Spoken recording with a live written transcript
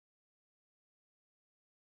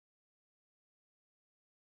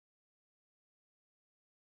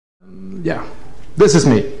Yeah, this is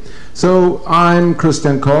me. So I'm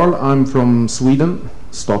Kristian Karl. I'm from Sweden,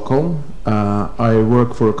 Stockholm. I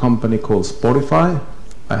work for a company called Spotify.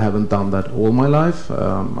 I haven't done that all my life.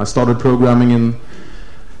 I started programming in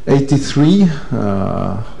 '83,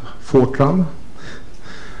 Fortran.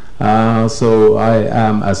 So I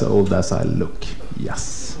am as old as I look.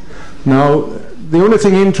 Yes. Now, the only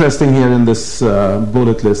thing interesting here in this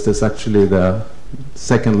bullet list is actually the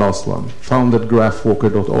second last one, founded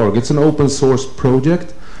graphwalker.org. It's an open source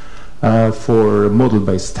project for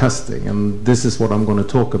model-based testing, and this is what I'm going to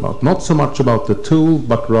talk about. Not so much about the tool,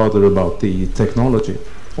 but rather about the technology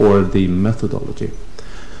or the methodology.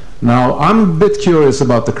 Now, I'm a bit curious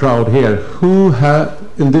about the crowd here. Who had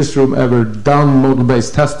in this room ever done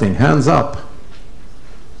model-based testing? Hands up.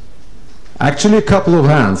 Actually, a couple of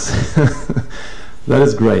hands. That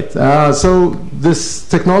is great. So this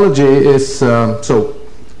technology is, so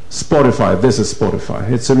Spotify, this is Spotify.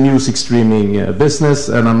 It's a music streaming business,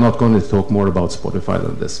 and I'm not going to talk more about Spotify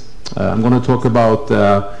than this. I'm going to talk about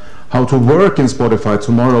how to work in Spotify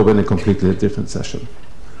tomorrow in a completely different session.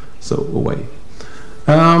 So away.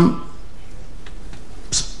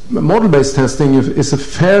 Model-based testing is a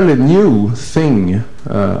fairly new thing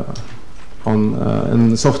in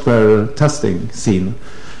the software testing scene.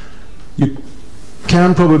 You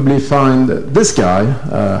can probably find this guy,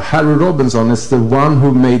 Harry Robinson, is the one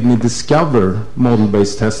who made me discover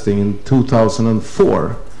model-based testing in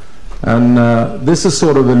 2004. And this is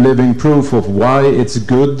sort of a living proof of why it's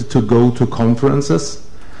good to go to conferences,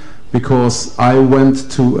 because I went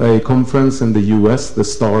to a conference in the US, the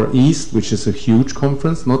Star East, which is a huge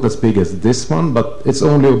conference, not as big as this one, but it's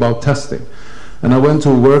only about testing. And I went to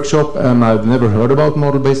a workshop, and I've never heard about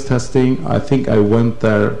model-based testing. I think I went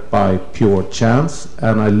there by pure chance,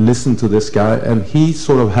 and I listened to this guy, and he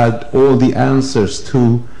sort of had all the answers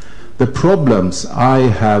to the problems I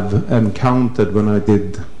have encountered when I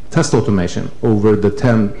did test automation over the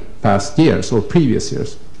 10 past years or previous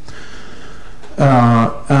years.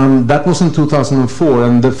 And that was in 2004,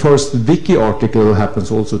 and the first wiki article happens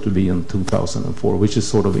also to be in 2004, which is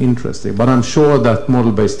sort of interesting. But I'm sure that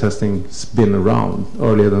model-based testing's been around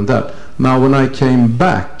earlier than that. Now, when I came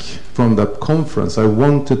back from that conference, I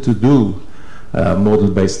wanted to do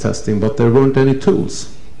model-based testing, but there weren't any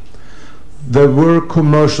tools. There were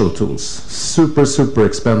commercial tools, super, super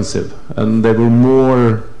expensive, and they were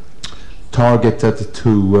more targeted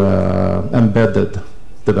to embedded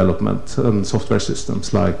development and software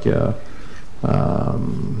systems like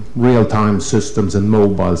real-time systems and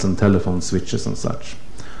mobiles and telephone switches and such.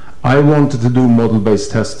 I wanted to do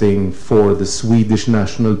model-based testing for the Swedish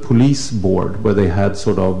National Police Board, where they had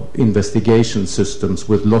sort of investigation systems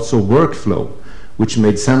with lots of workflow, which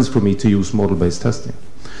made sense for me to use model-based testing.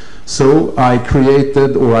 So I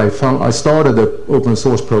created, or I started an open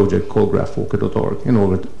source project called graphwalker.org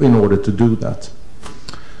in order to do that.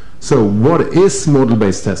 So what is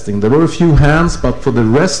model-based testing? There were a few hands, but for the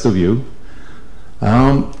rest of you,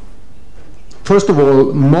 first of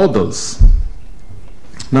all, models.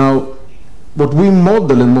 Now, what we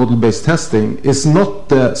model in model-based testing is not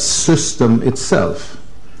the system itself.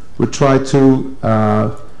 We try to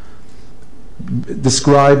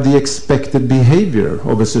describe the expected behavior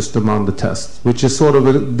of a system under test, which is sort of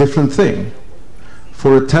a different thing.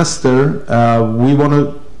 For a tester, we want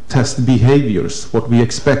to test behaviors, what we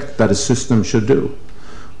expect that a system should do.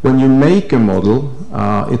 When you make a model,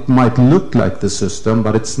 it might look like the system,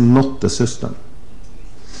 but it's not the system.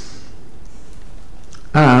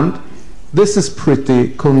 And this is pretty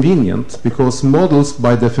convenient, because models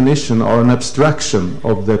by definition are an abstraction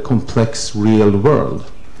of the complex real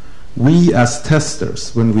world. We as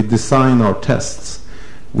testers, when we design our tests,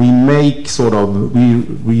 we make sort of,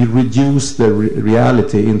 we reduce the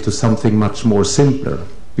reality into something much more simpler.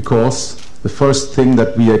 Because the first thing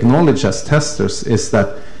that we acknowledge as testers is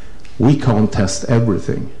that we can't test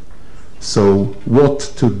everything. So what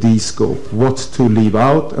to descope, what to leave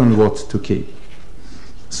out, and what to keep.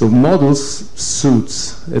 So models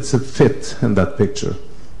suits, it's a fit in that picture.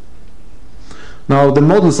 Now, the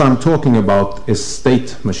models I'm talking about is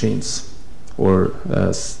state machines, or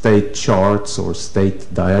state charts, or state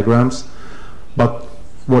diagrams. But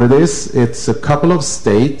what it is, it's a couple of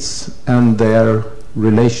states and their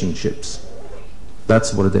relationships.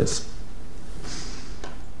 That's what it is.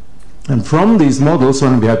 And from these models,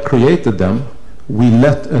 when we have created them, we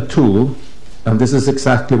let a tool, and this is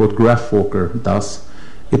exactly what Graphwalker does,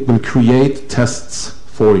 it will create tests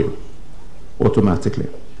for you automatically.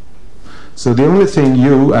 So the only thing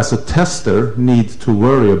you as a tester need to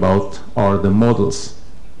worry about are the models.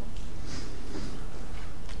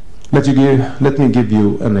 let me give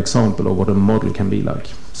you an example of what a model can be like.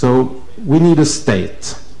 So we need a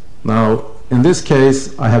state. Now, in this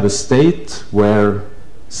case, I have a state where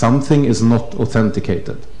something is not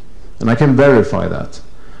authenticated, and I can verify that.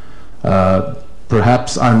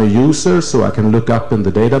 Perhaps I'm a user, so I can look up in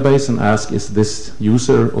the database and ask, is this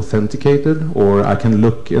user authenticated? Or I can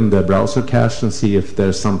look in the browser cache and see if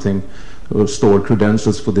there's something, or stored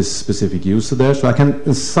credentials for this specific user there. So I can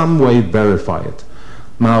in some way verify it.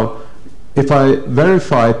 Now, if I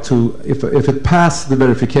verify if it passed the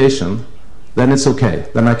verification, then it's okay.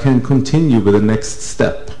 Then I can continue with the next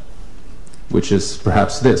step, which is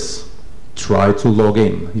perhaps this. Try to log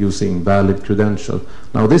in using valid credential.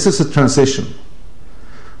 Now, this is a transition.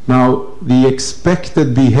 Now, the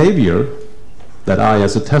expected behavior that I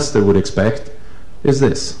as a tester would expect is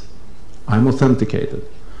this. I'm authenticated.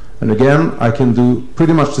 And again, I can do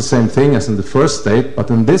pretty much the same thing as in the first state, but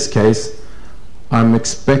in this case, I'm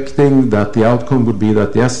expecting that the outcome would be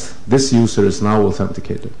that, yes, this user is now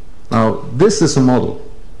authenticated. Now, this is a model,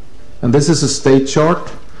 and this is a state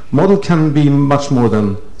chart. Model can be much more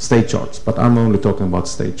than state charts, but I'm only talking about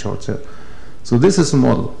state charts here. So this is a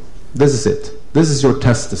model. This is it. This is your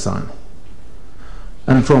test design.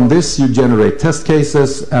 And from this, you generate test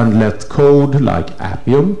cases and let code like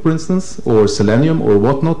Appium, for instance, or Selenium, or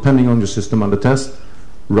whatnot, depending on your system under test,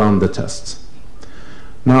 run the tests.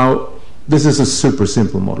 Now, this is a super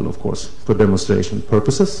simple model, of course, for demonstration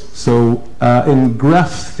purposes. So in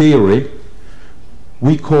graph theory,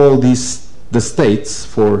 we call these the states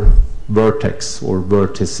for vertex or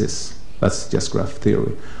vertices. That's just graph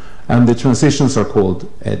theory. And the transitions are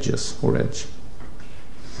called edges or edge.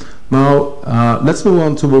 Now, let's move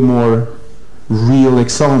on to a more real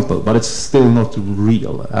example, but it's still not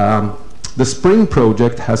real. The Spring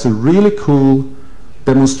project has a really cool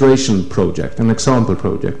demonstration project, an example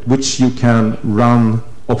project, which you can run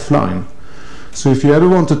offline. So if you ever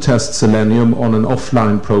want to test Selenium on an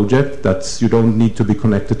offline project that you don't need to be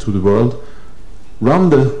connected to the world, run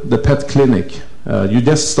the pet clinic. You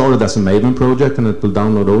just started as a Maven project, and it will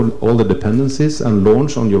download all the dependencies and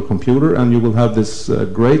launch on your computer, and you will have this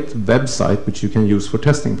great website which you can use for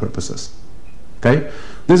testing purposes. Okay?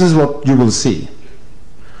 This is what you will see.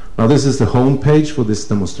 Now, this is the home page for this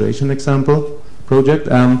demonstration example project,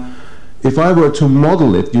 and if I were to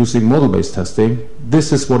model it using model-based testing,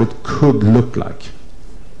 this is what it could look like.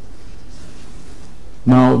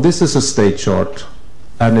 Now, this is a state chart,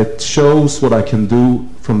 and it shows what I can do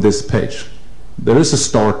from this page. There is a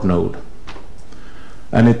start node,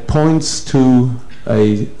 and it points to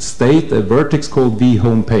a state, a vertex called the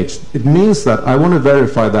home page. It means that I want to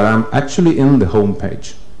verify that I'm actually in the home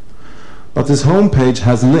page. But this home page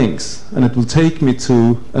has links, and it will take me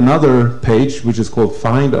to another page which is called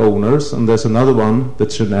Find Owners, and there's another one, the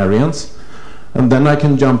Veterinarians, and then I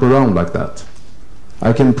can jump around like that.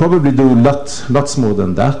 I can probably do lots more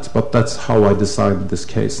than that, but that's how I decided this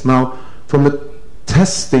case. Now, from a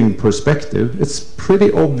testing perspective, it's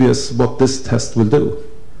pretty obvious what this test will do,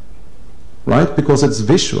 right? Because it's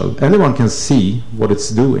visual. Anyone can see what it's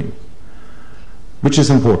doing, which is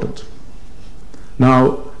important.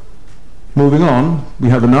 Now, moving on, we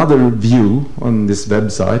have another view on this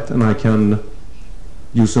website, and I can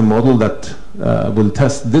use a model that will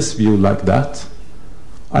test this view like that.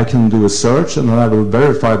 I can do a search, and I will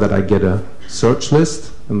verify that I get a search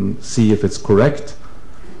list and see if it's correct.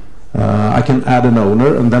 I can add an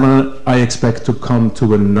owner, and then I expect to come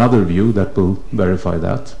to another view that will verify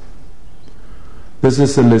that. This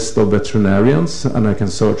is a list of veterinarians, and I can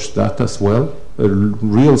search that as well, a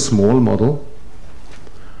real small model.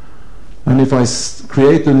 And if I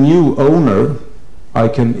create a new owner, I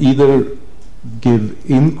can either give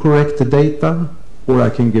incorrect data or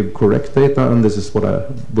I can give correct data, and this is what I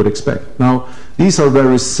would expect. Now, these are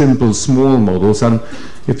very simple, small models, and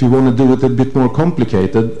if you want to do it a bit more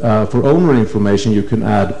complicated, for owner information, you can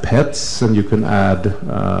add pets, and you can add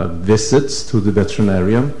visits to the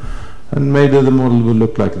veterinarian, and maybe the model will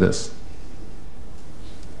look like this.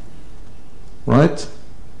 Right?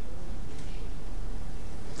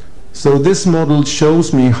 So this model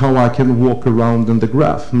shows me how I can walk around in the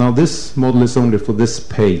graph. Now, this model is only for this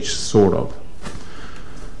page, sort of.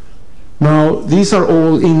 Now, these are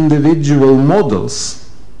all individual models,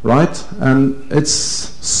 right? And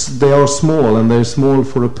they are small, and they're small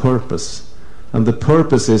for a purpose. And the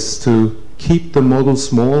purpose is to keep the model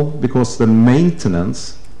small, because the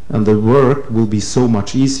maintenance and the work will be so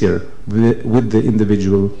much easier with the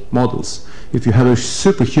individual models. If you have a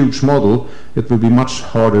super huge model, it will be much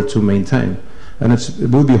harder to maintain. And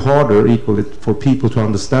it will be harder equally for people to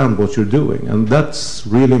understand what you're doing. And that's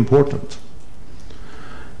really important.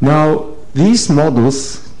 Now, these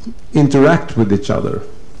models interact with each other.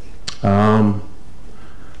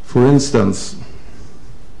 For instance,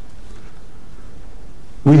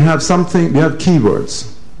 we have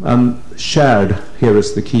keywords, and shared here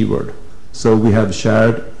is the keyword. So we have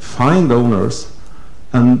shared find owners,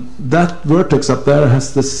 and that vertex up there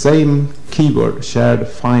has the same keyword, shared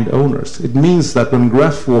find owners. It means that when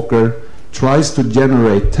GraphWalker tries to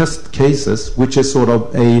generate test cases, which is sort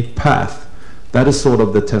of a path, that is sort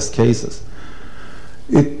of the test cases.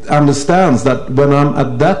 It understands that when I'm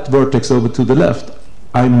at that vertex over to the left,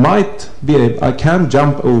 I can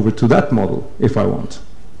jump over to that model if I want.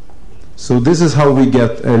 So this is how we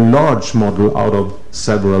get a large model out of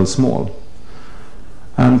several small.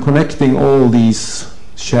 And connecting all these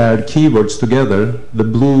shared keywords together, the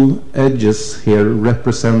blue edges here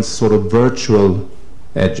represents sort of virtual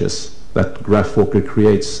edges that GraphWalker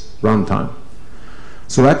creates runtime.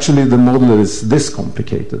 So actually the model is this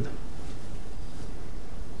complicated.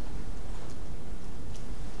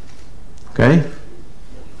 Okay?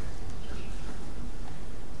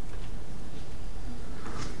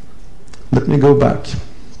 Let me go back.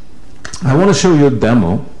 I want to show you a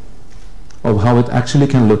demo of how it actually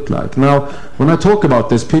can look like. Now, when I talk about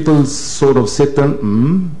this, people sort of sit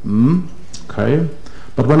and, okay.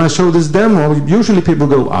 But when I show this demo, usually people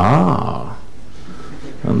go, ah.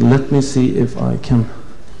 And let me see if I can.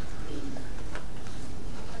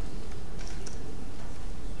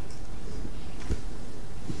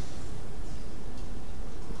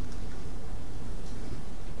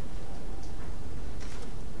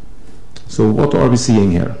 So what are we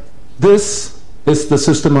seeing here? This is the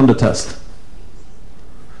system under test.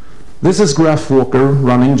 This is GraphWalker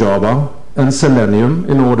running Java and Selenium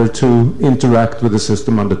in order to interact with the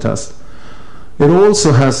system under test. It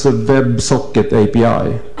also has a WebSocket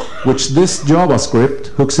API, which this JavaScript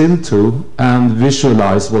hooks into and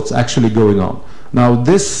visualize what's actually going on. Now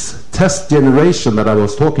this test generation that I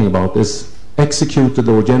was talking about is executed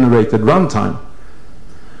or generated runtime.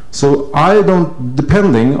 So I don't,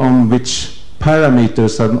 depending on which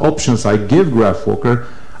parameters and options I give GraphWalker,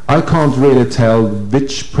 I can't really tell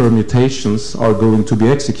which permutations are going to be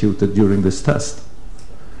executed during this test.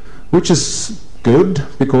 Which is good,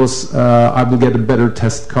 because I will get a better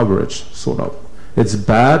test coverage, sort of. It's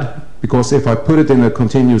bad, because if I put it in a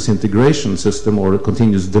continuous integration system or a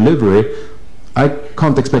continuous delivery, I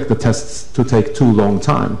can't expect the tests to take too long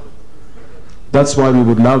time. That's why we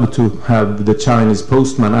would love to have the Chinese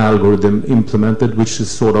postman algorithm implemented, which is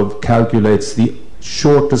sort of calculates the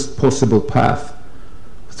shortest possible path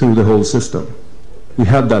through the whole system. We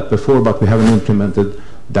had that before, but we haven't implemented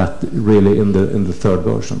that really in the third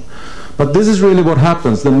version. But this is really what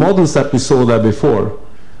happens. The models that we saw there before,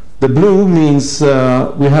 the blue means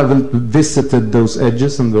we haven't visited those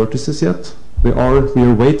edges and vertices yet. We are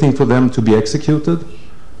waiting for them to be executed.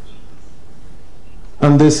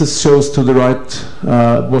 And this shows to the right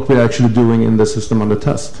what we're actually doing in the system under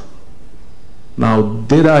test. Now,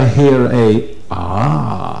 did I hear a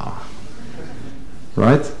ah?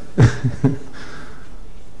 Right?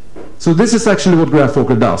 So this is actually what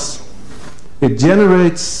GraphWalker does. It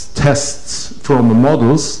generates tests from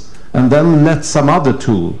models and then lets some other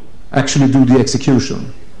tool actually do the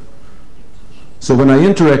execution. So when I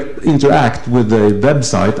interact with the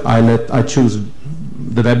website, I choose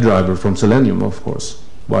the WebDriver from Selenium, of course.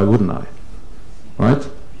 Why wouldn't I? Right?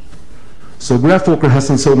 So GraphWalker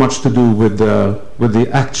hasn't so much to do with the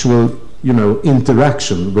actual,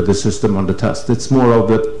 interaction with the system under test. It's more of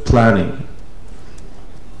the planning.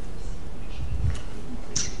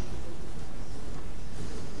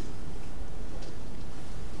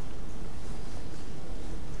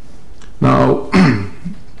 Now,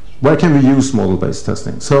 where can we use model-based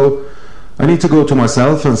testing? So I need to go to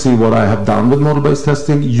myself and see what I have done with model-based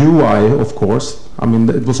testing. UI, of course. I mean,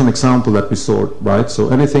 it was an example that we saw, right? So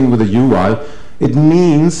anything with a UI, it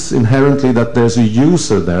means inherently that there's a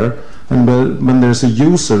user there. And when there's a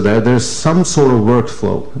user there, there's some sort of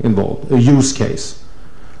workflow involved, a use case.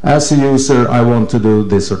 As a user, I want to do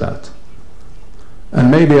this or that.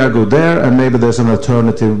 And maybe I go there, and maybe there's an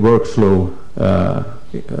alternative workflow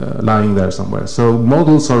lying there somewhere. So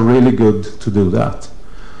models are really good to do that.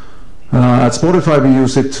 At Spotify, we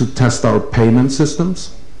use it to test our payment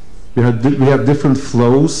systems. We have different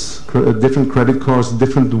flows, different credit cards,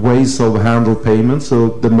 different ways of handle payments. So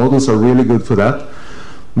the models are really good for that.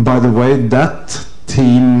 By the way, that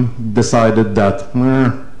team decided that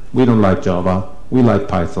we don't like Java, we like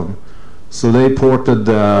Python. So they ported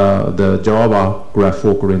the Java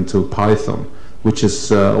GraphWalker into Python, which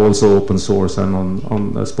is also open source and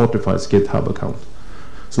on Spotify's GitHub account.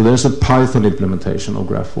 So there's a Python implementation of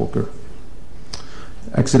GraphWalker.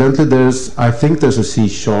 accidentally, I think there's a C#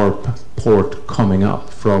 port coming up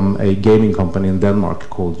from a gaming company in Denmark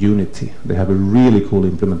called Unity. They have a really cool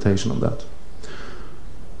implementation of that.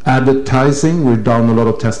 Advertising, we've done a lot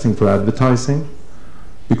of testing for advertising.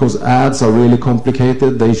 Because ads are really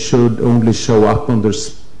complicated, they should only show up under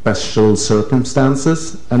special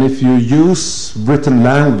circumstances. And if you use written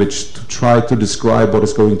language to try to describe what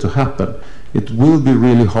is going to happen, it will be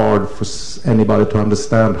really hard for anybody to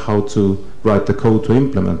understand how to write the code to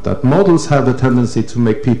implement that. Models have a tendency to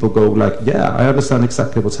make people go like, yeah, I understand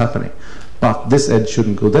exactly what's happening, but this edge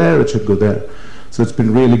shouldn't go there, it should go there. So it's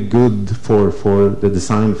been really good for the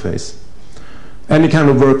design phase. Any kind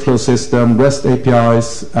of workflow system, REST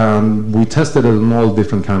APIs, and we tested it on all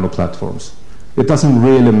different kind of platforms. It doesn't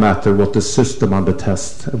really matter what the system under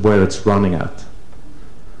test, where it's running at.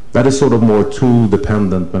 That is sort of more tool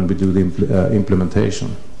dependent when we do the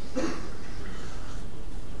implementation.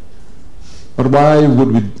 But why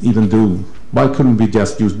would we even why couldn't we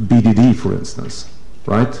just use BDD, for instance,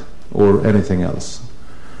 right? Or anything else?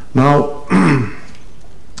 Now,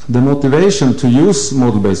 the motivation to use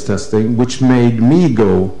model-based testing, which made me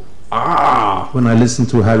go, when I listened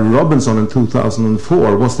to Harry Robinson in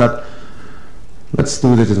 2004, was that, let's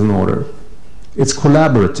do this in order. It's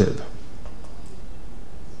collaborative.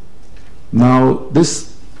 Now,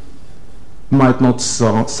 this might not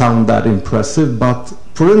sound that impressive, but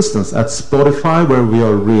for instance, at Spotify, where we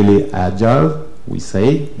are really agile, we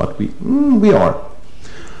say, but we are.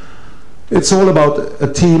 It's all about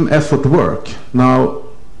a team effort work. Now,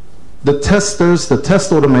 the testers, the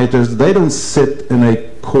test automators, they don't sit in a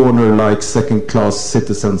corner like second-class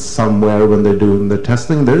citizens somewhere when they're doing their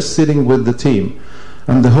testing. They're sitting with the team.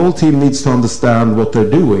 And the whole team needs to understand what they're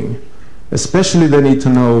doing. Especially they need to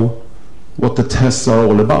know what the tests are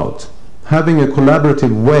all about. Having a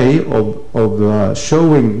collaborative way of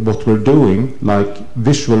showing what we're doing, like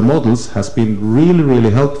visual models, has been really, really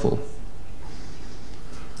helpful.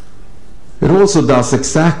 It also does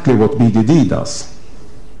exactly what BDD does.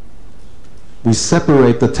 We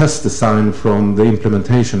separate the test design from the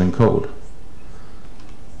implementation in code.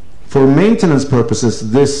 For maintenance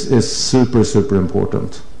purposes, this is super, super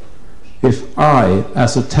important. If I,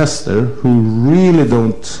 as a tester, who really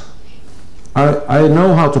don't... I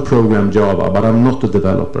know how to program Java, but I'm not a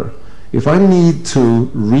developer. If I need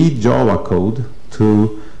to read Java code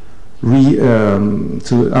to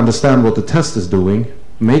understand what the test is doing,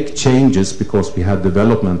 make changes because we had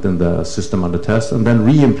development in the system under test, and then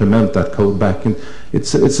re-implement that code back in.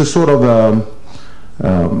 It's a sort of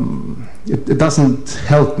it doesn't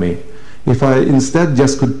help me. If I instead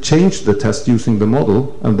just could change the test using the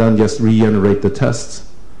model and then just regenerate the tests,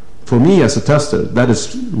 for me as a tester, that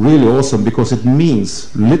is really awesome, because it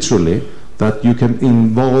means literally that you can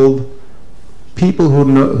involve people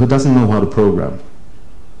who doesn't know how to program.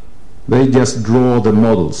 They just draw the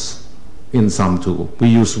models in some tool. We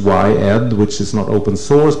use YEd, which is not open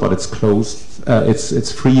source, but it's closed.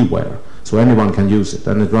 It's freeware, so anyone can use it,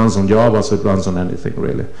 and it runs on Java, so it runs on anything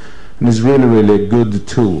really. And it's really, really a good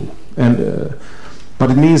tool. And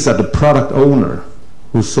but it means that the product owner,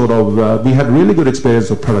 who sort of we had really good experience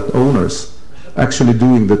of product owners actually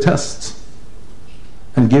doing the tests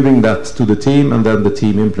and giving that to the team, and then the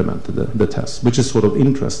team implemented the tests, which is sort of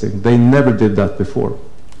interesting. They never did that before.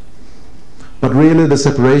 But really the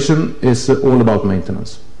separation is all about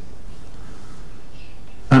maintenance.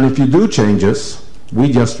 And if you do changes,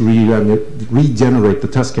 we just regenerate the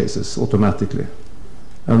test cases automatically.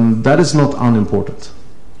 And that is not unimportant.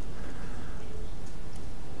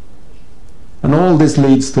 And all this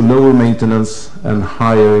leads to lower maintenance and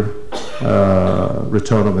higher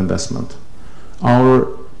return of investment.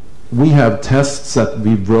 We have tests that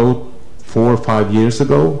we wrote 4 or 5 years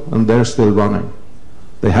ago, and they're still running.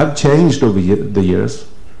 They have changed over the years,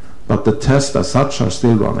 but the tests as such are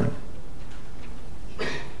still running.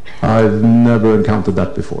 I've never encountered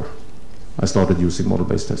that before. I started using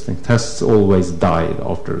model-based testing. Tests always died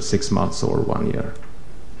after 6 months or 1 year.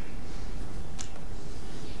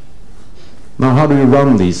 Now, how do you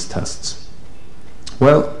run these tests?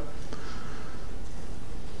 Well,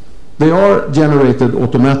 they are generated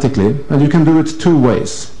automatically, and you can do it 2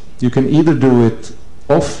 ways. You can either do it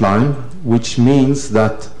offline, which means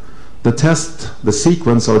that the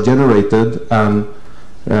sequence are generated and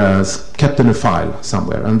kept in a file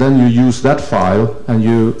somewhere, and then you use that file and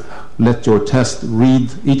you let your test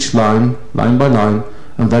read each line by line,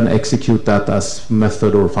 and then execute that as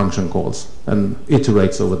method or function calls and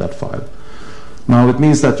iterates over that file. Now it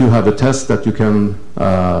means that you have a test that you can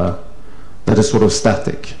that is sort of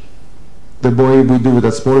static. The way we do it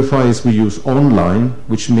at Spotify is we use online,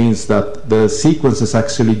 which means that the sequence is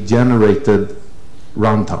actually generated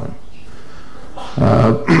runtime.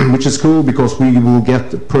 Which is cool because we will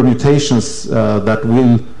get permutations that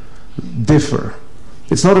will differ.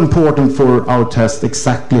 It's not important for our test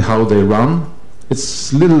exactly how they run.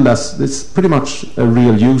 It's little less, it's pretty much a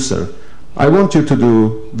real user. I want you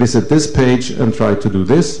to visit this page and try to do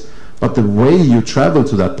this, but the way you travel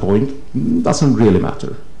to that point doesn't really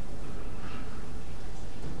matter.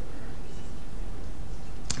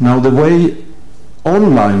 Now the way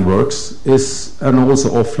online works is, and also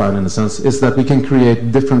offline in a sense, is that we can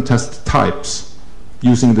create different test types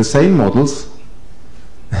using the same models.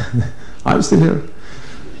 I'm still here.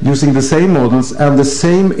 Using the same models and the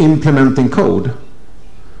same implementing code.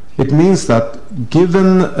 It means that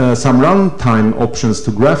given some runtime options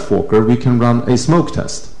to GraphWalker, we can run a smoke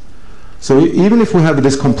test. So even if we have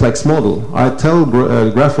this complex model, I tell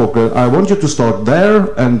GraphWalker, I want you to start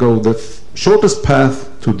there and go the shortest path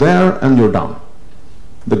to there and you're done.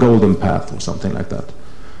 The golden path or something like that.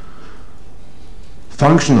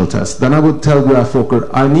 Functional test. Then I would tell GraphWalker,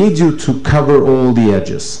 I need you to cover all the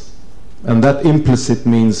edges. And that implicit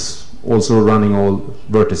means also running all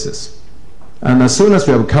vertices. And as soon as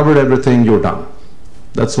we have covered everything, you're done.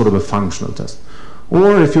 That's sort of a functional test.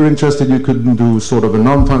 Or if you're interested, you could do sort of a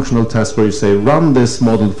non-functional test where you say, run this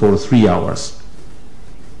model for 3 hours.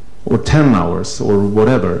 Or 10 hours, or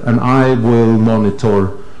whatever. And I will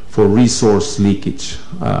monitor for resource leakage.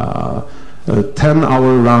 A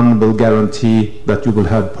 10-hour run will guarantee that you will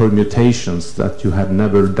have permutations that you had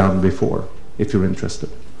never done before, if you're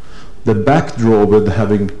interested. The backdraw with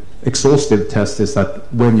having exhaustive tests is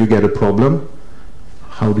that when you get a problem,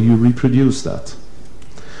 how do you reproduce that?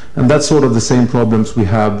 And that's sort of the same problems we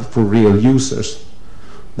have for real users.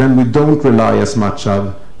 Then we don't rely as much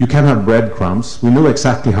on, you can have breadcrumbs. We know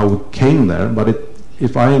exactly how it came there, but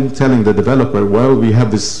if I am telling the developer, well, we have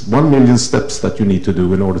this 1 million steps that you need to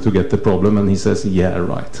do in order to get the problem, and he says, yeah,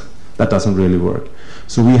 right. That doesn't really work.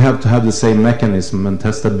 So we have to have the same mechanism and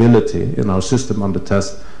testability in our system under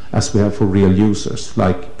test as we have for real users,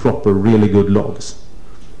 like proper, really good logs.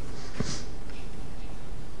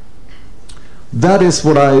 That is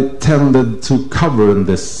what I tended to cover in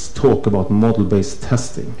this talk about model-based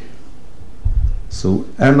testing. So,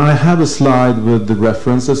 and I have a slide with the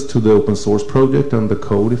references to the open source project and the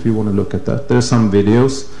code if you want to look at that. There's some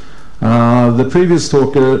videos. The previous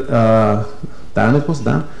talker, Dan,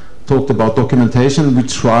 talked about documentation. We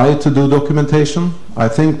try to do documentation. I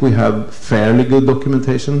think we have fairly good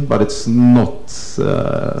documentation, but it's not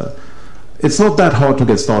that hard to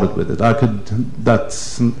get started with it.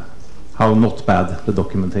 That's how not bad the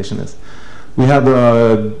documentation is. We have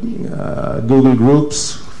Google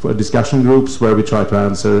Groups, for discussion groups, where we try to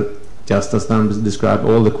answer, just as Dan described,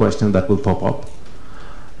 all the questions that will pop up.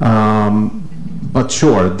 But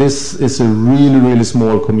sure, this is a really, really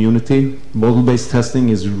small community. Model-based testing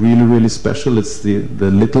is really, really special. It's the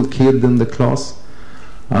little kid in the class.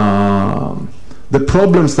 The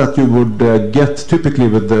problems that you would get typically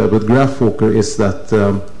with GraphWalker is that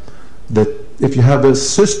if you have a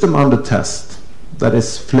system under test that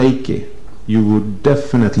is flaky, you would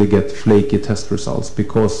definitely get flaky test results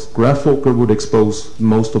because GraphWalker would expose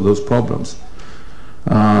most of those problems.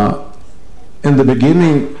 In the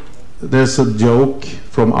beginning, there's a joke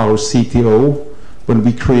from our CTO when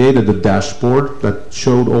we created a dashboard that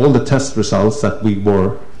showed all the test results that we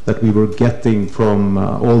were getting from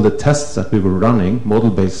all the tests that we were running,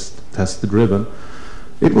 model-based test-driven.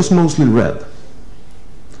 It was mostly red.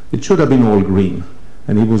 It should have been all green.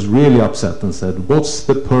 And he was really upset and said, what's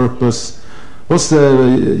the purpose? What's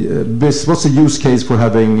the use case for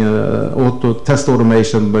having test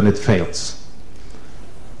automation when it fails?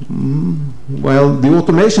 Well, the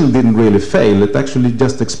automation didn't really fail. It actually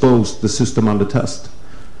just exposed the system under test.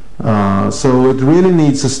 So it really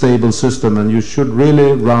needs a stable system, and you should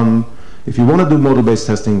really run, if you want to do model-based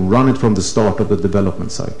testing, run it from the start of the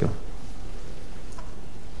development cycle.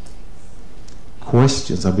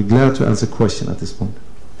 Questions? I'd be glad to answer questions at this point.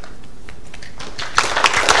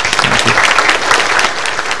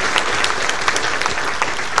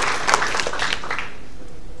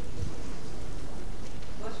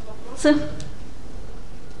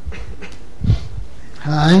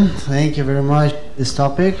 Hi, thank you very much for this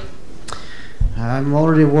topic. I'm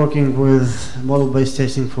already working with model-based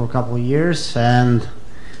testing for a couple of years, and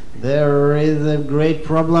there is a great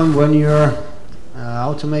problem when you're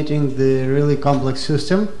automating the really complex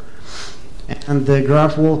system, and the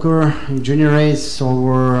GraphWalker generates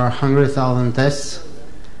over 100,000 tests,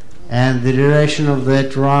 and the duration of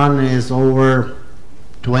that run is over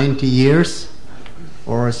 20 years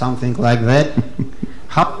or something like that.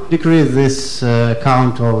 How to decrease this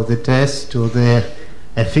count of the tests to the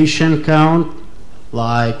efficient count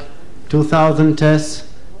like 2,000 tests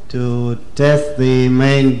to test the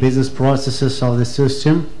main business processes of the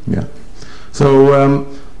system. Yeah. So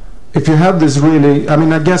if you have this really, I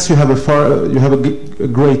mean, I guess you have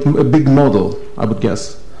a big model, I would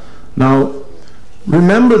guess. Now,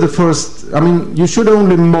 remember the first, I mean, you should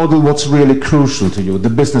only model what's really crucial to you, the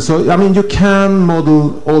business. So, I mean, you can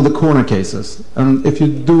model all the corner cases. And if you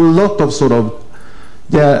do a lot of sort of,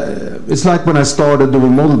 it's like when I started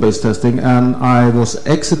doing model-based testing and I was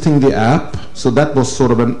exiting the app, so that was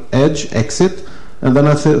sort of an edge exit. And then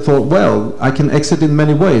I thought, well, I can exit in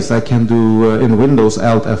many ways. I can do in Windows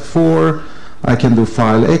Alt F4, I can do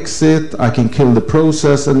file exit, I can kill the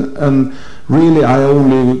process, and really I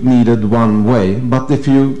only needed one way. But if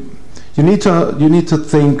you need to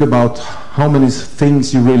think about how many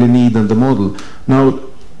things you really need in the model. Now,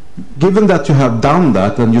 given that you have done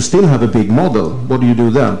that and you still have a big model, what do you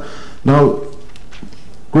do then? Now,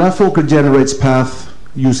 GraphWalker generates path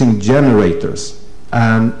using generators,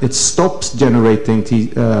 and it stops generating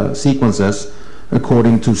sequences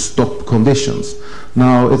according to stop conditions.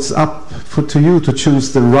 Now, it's up to you to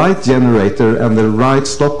choose the right generator and the right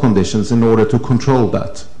stop conditions in order to control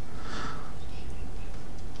that.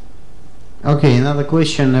 Okay, another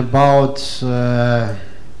question about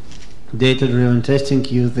data-driven testing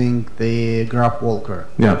using the GraphWalker.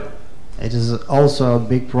 Yeah. It is also a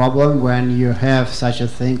big problem when you have such a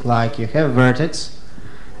thing like you have vertex.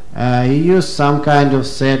 You use some kind of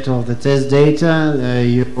set of the test data,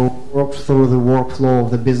 you work through the workflow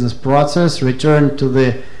of the business process, return to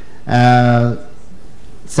the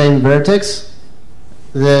same vertex.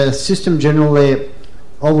 The system generally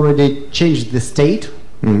already changed the state,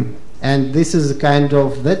 and this is kind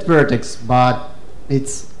of that vertex, but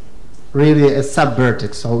it's really a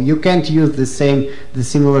sub-vertex, so you can't use the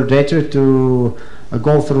similar data to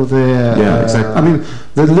go through the... Yeah, exactly. I mean,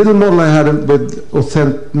 the little model I had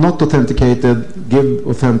with not authenticated, give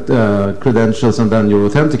credentials and then you're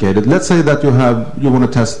authenticated. Let's say that you want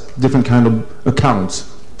to test different kind of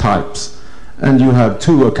accounts types, and you have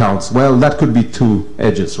 2 accounts. Well, that could be 2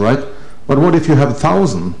 edges, right? But what if you have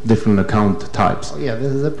 1,000 different account types? Oh, yeah,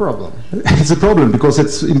 this is a problem. It's a problem because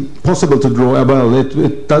it's impossible to draw. Well,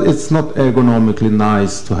 it's not ergonomically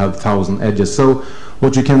nice to have 1,000 edges. So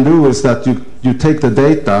what you can do is that you take the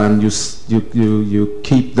data and you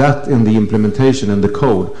keep that in the implementation and the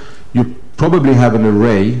code. You probably have an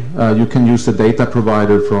array. You can use the data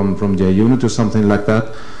provider from JUnit or something like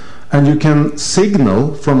that, and you can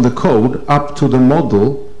signal from the code up to the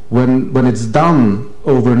model when it's done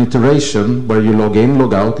over an iteration where you log in,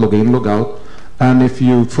 log out, log in, log out, and if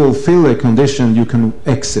you fulfill a condition, you can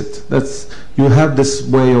exit. You have this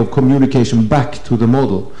way of communication back to the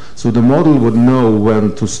model, so the model would know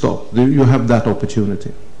when to stop. You have that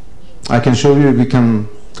opportunity. I can show you. We can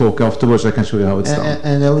talk afterwards. I can show you how it's done.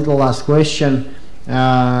 And a little last question: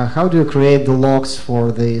 how do you create the logs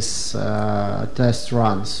for these test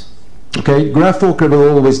runs? Okay, GraphWalker will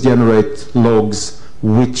always generate logs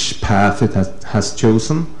which path it has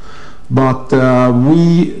chosen, but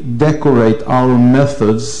we decorate our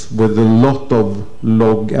methods with a lot of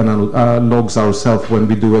logs ourselves when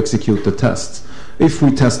we do execute the tests. If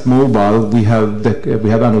we test mobile, we have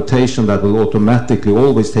annotation that will automatically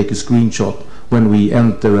always take a screenshot when we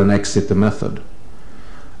enter and exit the method.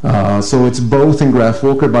 So it's both in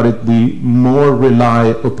GraphWalker, but we more rely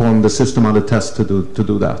upon the system under test to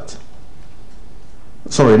do that.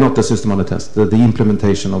 Sorry, not the system under test, the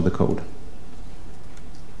implementation of the code.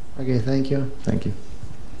 Okay, thank you. Thank you.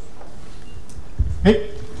 Hey,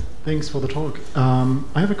 thanks for the talk.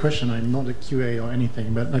 I have a question. I'm not a QA or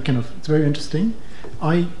anything, but it's very interesting.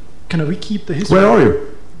 We keep the history. Where are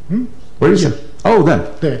you? Where is it? Oh,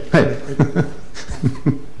 there. There. Hey.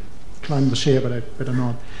 Climb the share, but I better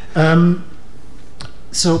not.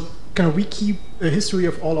 So we keep a history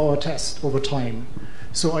of all our tests over time.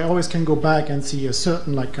 So I always can go back and see a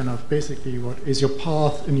certain basically what is your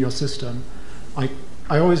path in your system. I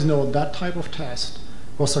always know that type of test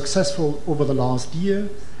was successful over the last year,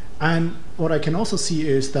 and what I can also see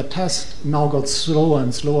is that test now got slower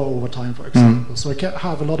and slower over time, for example. So I can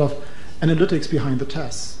have a lot of analytics behind the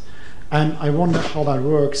tests. And I wonder how that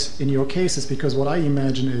works in your cases, because what I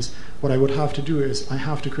imagine is what I would have to do is I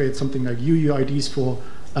have to create something like UUIDs for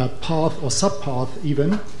a path or subpath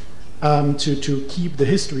even, to keep the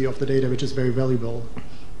history of the data, which is very valuable.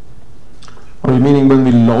 Are you meaning when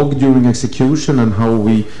we log during execution and how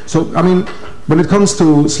we... So, I mean, when it comes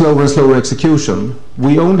to slower and slower execution,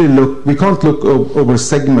 we can't look over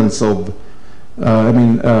segments of,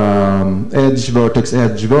 edge, vertex,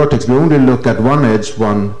 edge, vertex. We only look at one edge,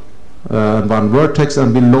 one one vertex,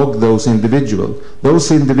 and we log those individuals.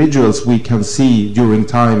 Those individuals we can see during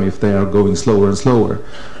time if they are going slower and slower.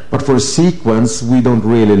 But for a sequence, we don't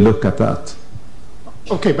really look at that.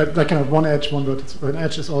 Okay, but that kind of one edge, one vertex, an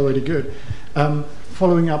edge is already good.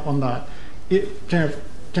 Following up on that,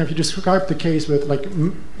 can you describe the case with like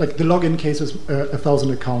the login case is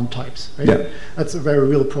 1,000 account types, right? Yeah. That's a very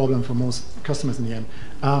real problem for most customers in the end.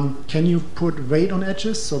 Can you put weight on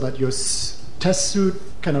edges so that your test suite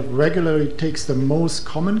kind of regularly takes the most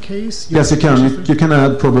common case? Yes, you can. You can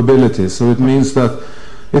add probabilities. So it means that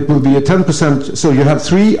it will be a 10%. So you have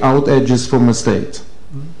 3 out edges from a state,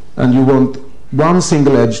 and you want one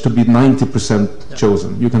single edge to be 90%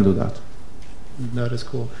 chosen. You can do that. That is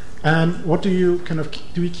cool. And what do you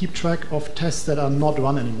do we keep track of tests that are not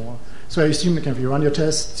run anymore? So I assume that if you run your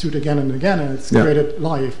test suite again and again and it's created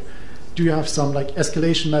live, do you have some like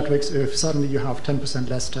escalation metrics if suddenly you have 10%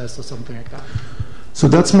 less tests or something like that? So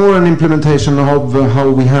that's more an implementation of how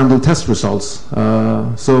we handle test results.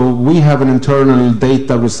 So we have an internal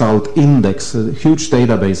data result index, a huge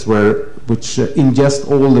database which ingests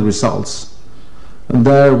all the results. And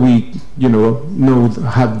there we,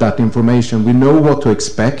 have that information. We know what to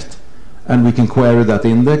expect, and we can query that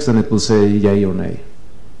index, and it will say yay or nay,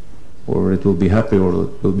 or it will be happy or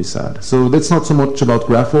it will be sad. So that's not so much about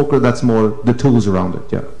Graph Walker. That's more the tools around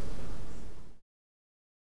it. Yeah.